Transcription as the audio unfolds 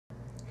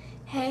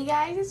Hey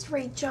guys, it's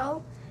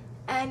Rachel,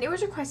 and it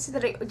was requested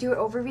that I do an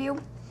overview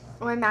on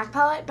my MAC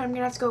palette, but I'm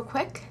gonna have to go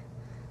quick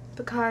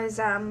because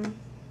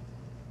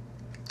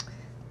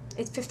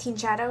it's 15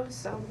 shadows,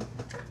 so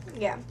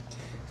yeah.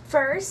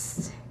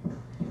 First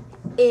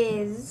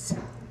is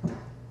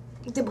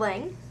the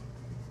bling.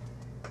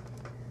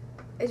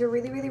 It's a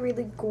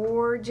really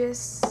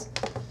gorgeous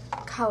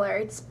color.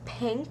 It's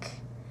pink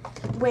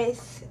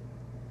with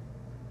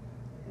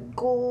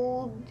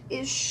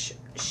goldish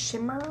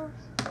shimmer.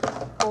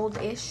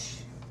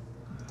 Goldish.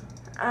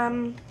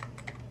 Forgot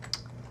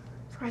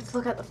to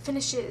look at the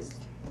finishes.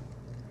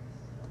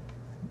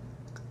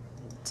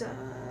 The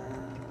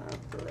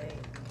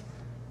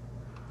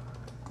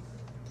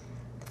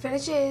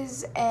finish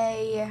is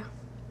a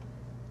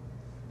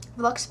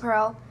Lux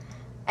Pearl,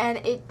 and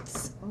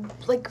it's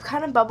like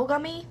kind of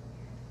bubblegummy,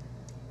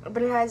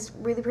 but it has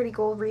really pretty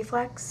gold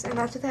reflex, and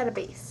that's without a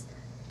base.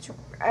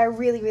 I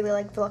really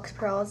like the Lux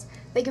Pearls.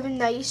 They give a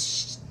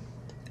nice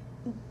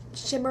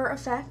shimmer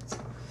effect.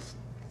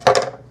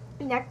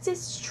 Next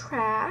is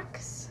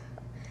Tracks,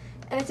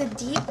 and it's a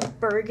deep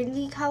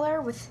burgundy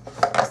color with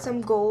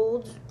some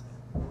gold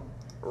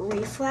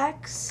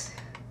reflex,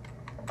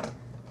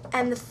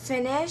 and the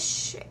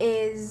finish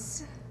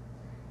is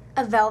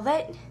a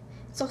velvet.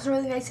 It's also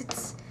really nice.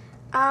 It's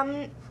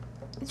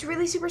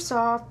really super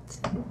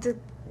soft.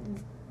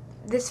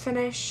 This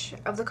finish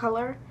of the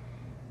color,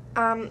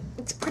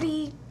 it's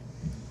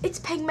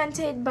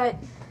pigmented, but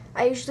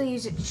I usually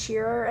use it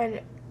sheer, and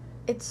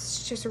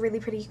it's just a really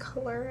pretty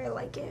color. I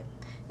like it.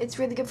 It's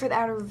really good for the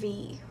outer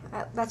V.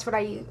 That's what I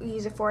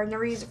use it for. I've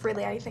never used it for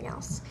really anything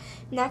else.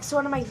 Next,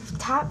 one of my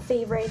top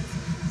favorites,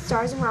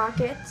 Stars and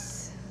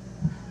Rockets.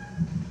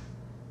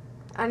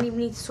 I don't even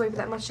need to swipe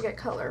that much to get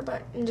color,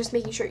 but I'm just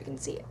making sure you can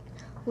see it.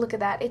 Look at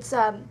that. It's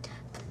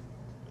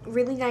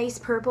really nice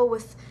purple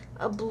with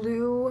a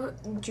blue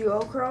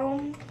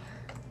duochrome.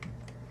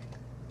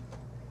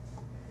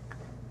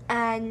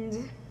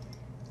 And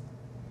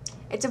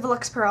it's a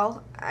Lux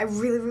Pearl. I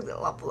really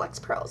love Lux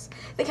Pearls.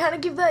 They kind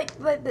of give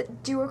the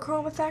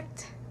duochrome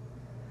effect.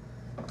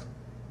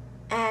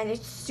 And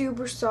it's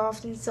super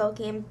soft and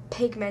silky and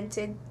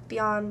pigmented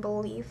beyond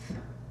belief.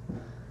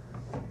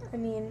 I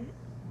mean,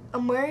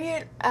 I'm wearing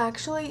it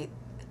actually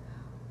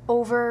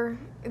over,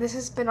 this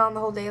has been on the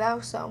whole day though,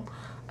 so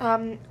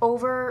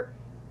over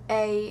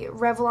a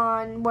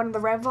Revlon, one of the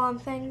Revlon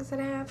things that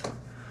I have.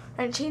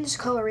 And it changes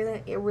color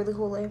really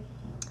coolly.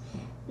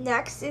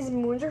 Next is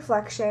Moon's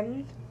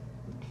Reflection.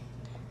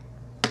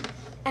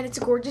 And it's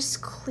a gorgeous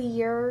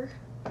clear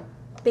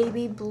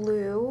baby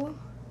blue.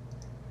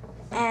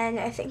 And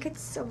I think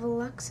it's a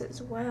Velux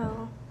as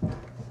well.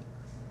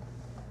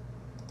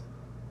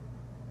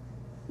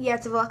 Yeah,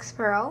 it's a Velux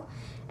Pearl.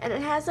 And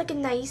it has like a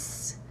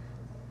nice,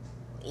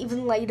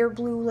 even lighter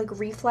blue like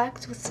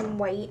reflect with some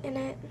white in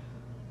it.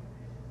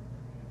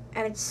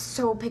 And it's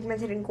so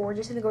pigmented and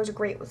gorgeous, and it goes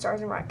great with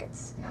Stars and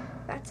Rockets.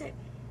 That's it.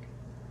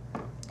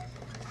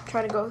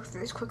 Trying to go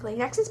through this quickly.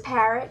 Next is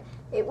Parrot.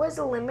 It was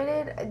a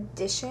limited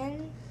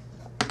edition,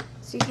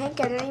 so you can't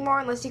get it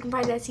anymore unless you can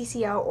find it at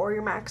CCO or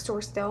your MAC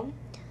store still.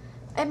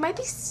 It might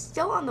be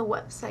still on the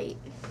website,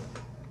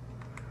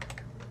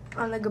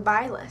 on the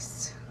goodbye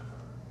list.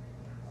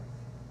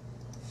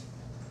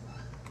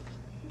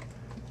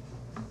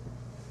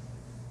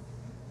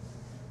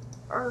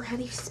 Or how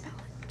do you spell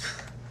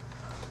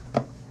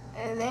it?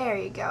 There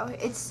you go.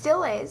 It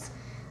still is.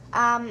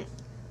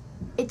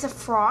 It's a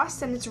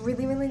frost, and it's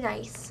really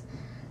nice.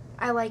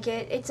 I like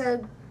it. It's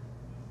a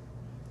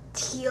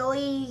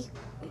tealy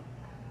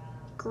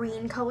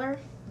green color,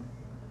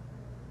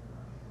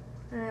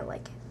 and I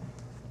like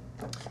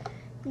it.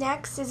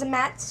 Next is a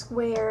Matte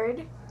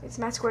Squared. It's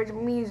Matte Squared. I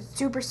mean, it's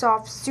super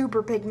soft,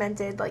 super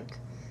pigmented. Like,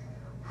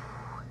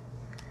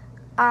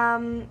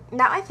 not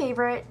my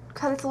favorite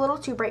because it's a little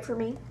too bright for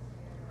me,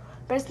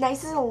 but it's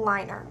nice as a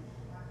liner,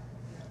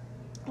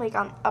 like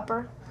on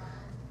upper.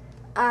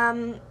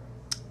 And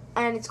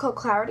it's called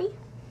Clarity.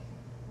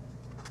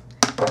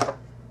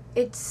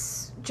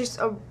 It's just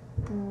a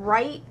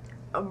bright,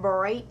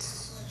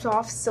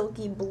 soft,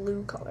 silky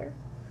blue color.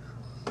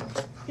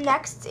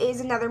 Next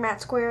is another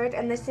Matte Squared,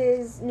 and this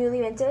is newly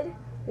minted.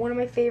 One of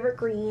my favorite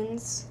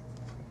greens.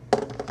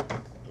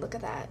 Look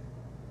at that.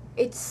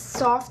 It's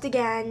soft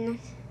again.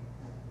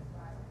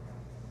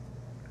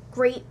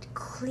 Great,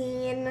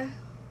 clean,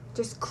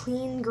 just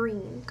clean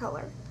green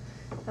color.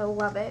 I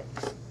love it.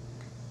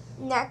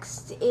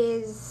 Next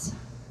is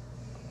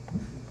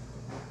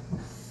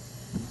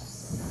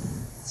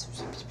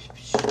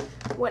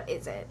what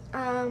is it?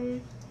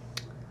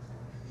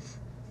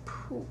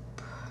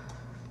 Poop.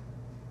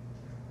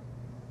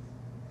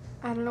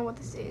 I don't know what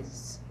this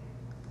is.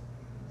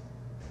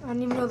 I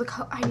don't even know the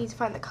color. I need to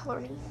find the color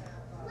name.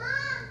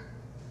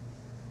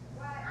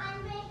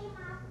 I'm making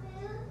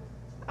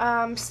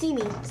my food.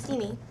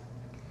 Steamy.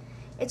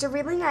 It's a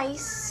really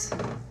nice,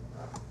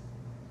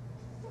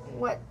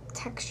 what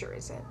texture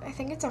is it? I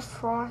think it's a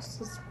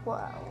frost as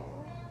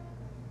well.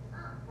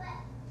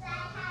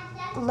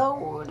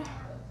 Load.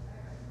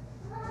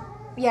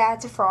 Yeah,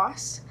 it's a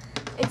frost.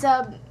 It's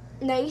a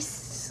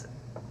nice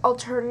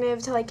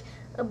alternative to like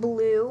a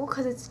blue,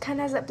 because it kind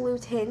of has that blue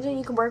tinge, and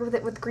you can work with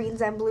it with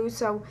greens and blues,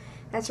 so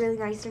that's really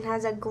nice. And it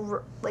has a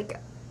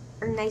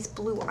nice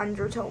blue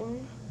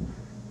undertone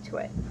to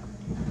it.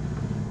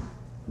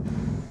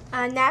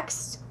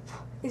 Next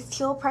is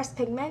teal pressed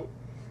pigment.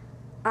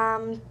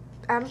 I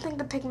don't think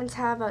the pigments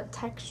have a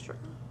texture.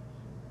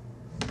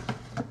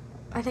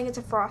 I think it's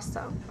a frost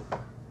though,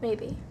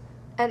 maybe.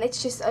 And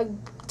it's just a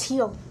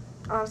teal.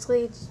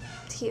 Honestly, it's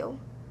teal,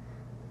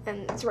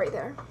 and it's right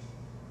there.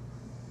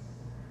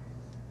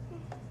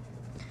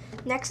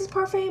 Next is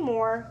Parfait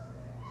More.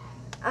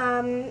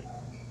 The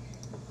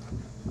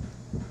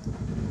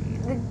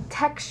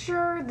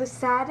texture, the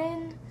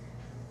satin,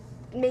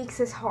 makes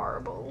this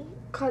horrible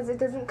because it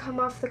doesn't come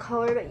off the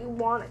color that you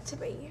want it to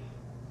be.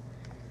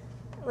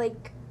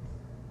 Like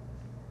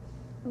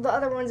the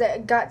other ones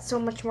that got so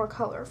much more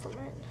color from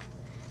it.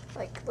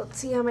 Like, let's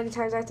see how many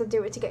times I have to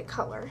do it to get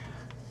color.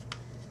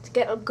 To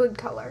get a good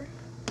color.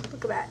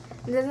 Look at that.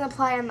 It doesn't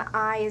apply on the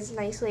eye as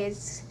nicely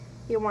as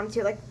you want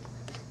to. Like,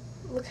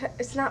 look,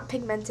 it's not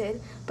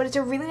pigmented, but it's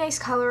a really nice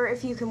color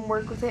if you can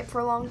work with it for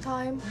a long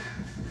time.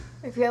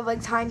 If you have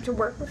like time to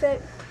work with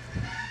it,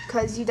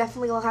 because you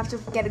definitely will have to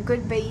get a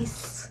good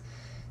base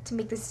to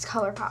make this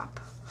color pop.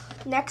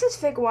 Next is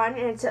Fig One,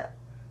 and it's a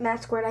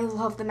matte squirt. I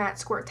love the matte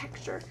squirt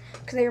texture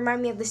because they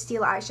remind me of the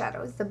Steel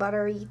eyeshadows, the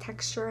buttery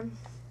texture.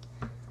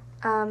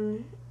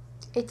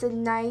 It's a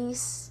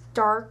nice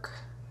dark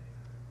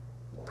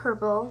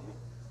purple,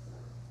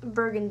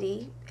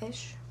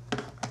 burgundy-ish.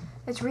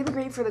 It's really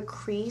great for the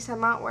crease.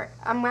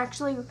 I'm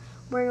actually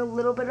wearing a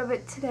little bit of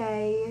it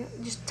today,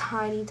 just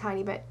tiny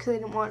bit, because I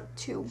didn't want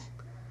too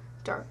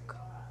dark.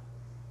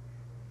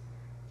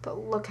 But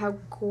look how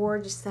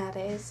gorgeous that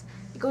is.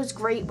 It goes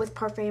great with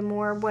Parfait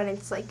More when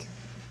it's like,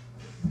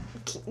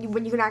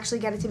 when you can actually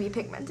get it to be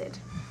pigmented.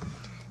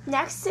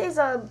 Next is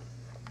a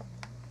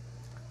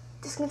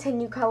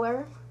discontinued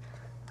color,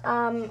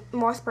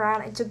 Moss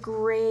Brown. It's a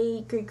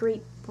great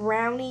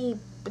brownie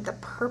with the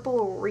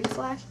purple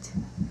reflect,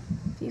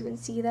 if you can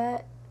see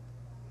that.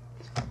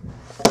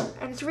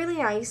 And it's really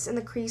nice in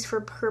the crease for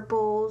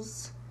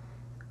purples,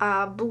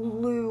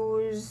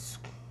 blues,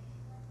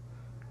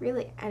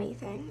 really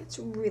anything. It's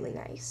really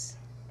nice.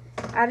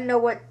 I don't know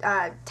what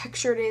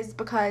texture it is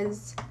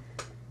because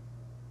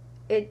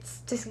it's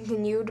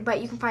discontinued,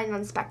 but you can find it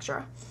on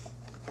Spectra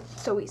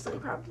so easily,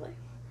 probably.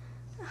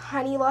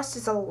 Honey Lust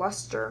is a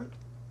luster.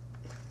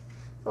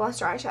 The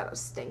luster eyeshadows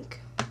stink.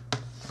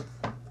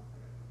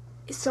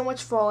 It's so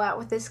much fallout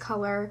with this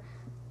color.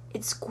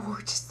 It's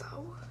gorgeous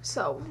though.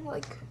 So,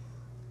 like,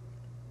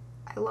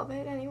 I love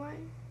it anyway.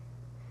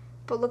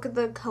 But look at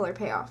the color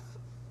payoff.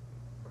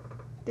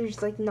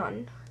 There's like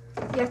none.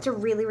 You have to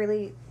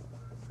really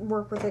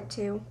work with it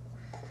too.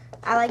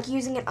 I like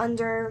using it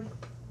under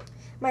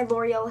my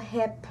L'Oreal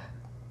Hip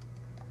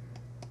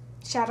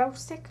shadow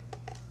stick.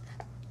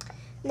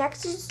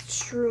 Next is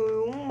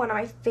Shroom, one of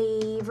my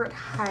favorite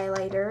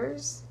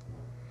highlighters.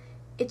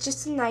 It's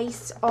just a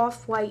nice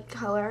off-white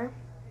color.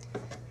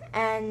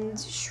 And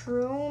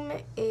Shroom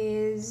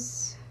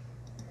is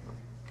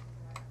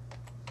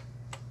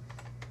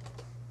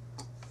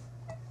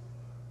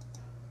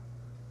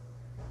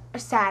a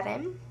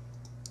satin.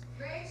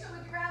 Rachel,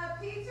 would you rather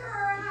pizza or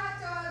a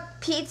hot dog?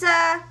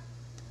 Pizza!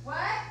 What?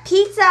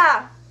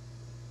 Pizza!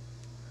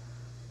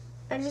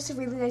 And just a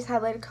really nice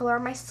highlighted color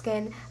on my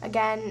skin.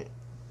 Again,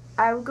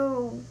 I would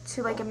go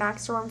to like a MAC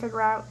store and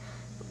figure out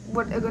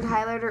what a good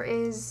highlighter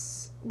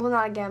is. Well,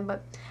 not again,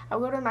 but I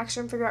would go to a MAC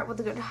store and figure out what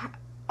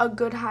a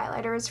good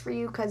highlighter is for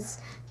you, because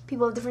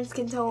people have different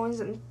skin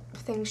tones and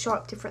things show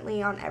up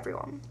differently on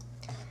everyone.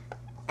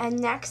 And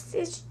next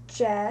is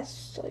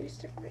just, I'll use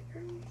different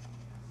paper.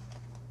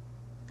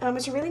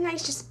 It's a really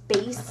nice just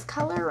base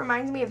color.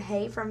 Reminds me of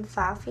Hay from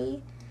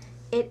Fafi.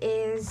 It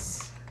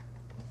is,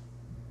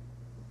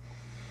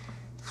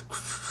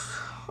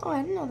 oh,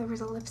 I didn't know there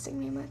was a lipstick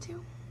name that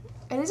too.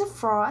 It is a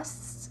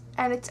Frost,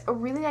 and it's a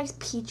really nice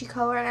peachy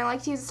color, and I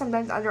like to use it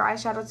sometimes under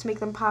eyeshadow to make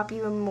them pop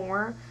even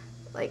more.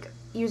 Like,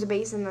 use a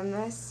base and then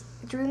this.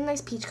 It's a really nice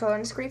peach color,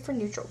 and it's great for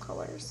neutral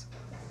colors.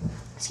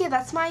 So yeah,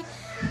 that's my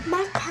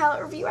MAC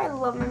palette review. I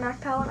love my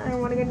MAC palette, and I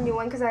want to get a new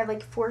one because I have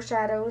like 4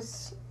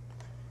 shadows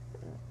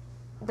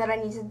that I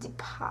need to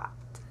depot.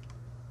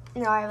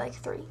 No, I have like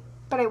 3,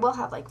 but I will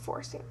have like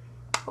 4 soon,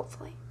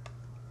 hopefully.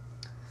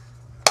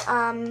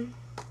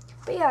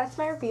 But yeah, that's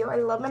my review. I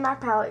love my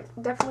MAC palette.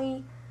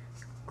 Definitely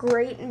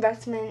great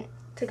investment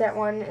to get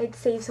one. It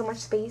saves so much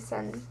space,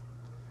 and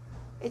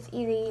it's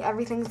easy.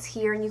 Everything's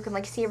here, and you can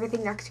like see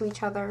everything next to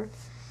each other,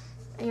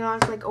 and you don't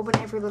have to like open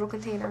every little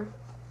container.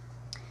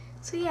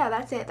 So yeah,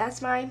 that's it.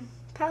 That's my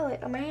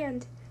palette on my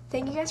hand.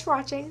 Thank you guys for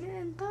watching,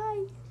 and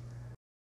bye.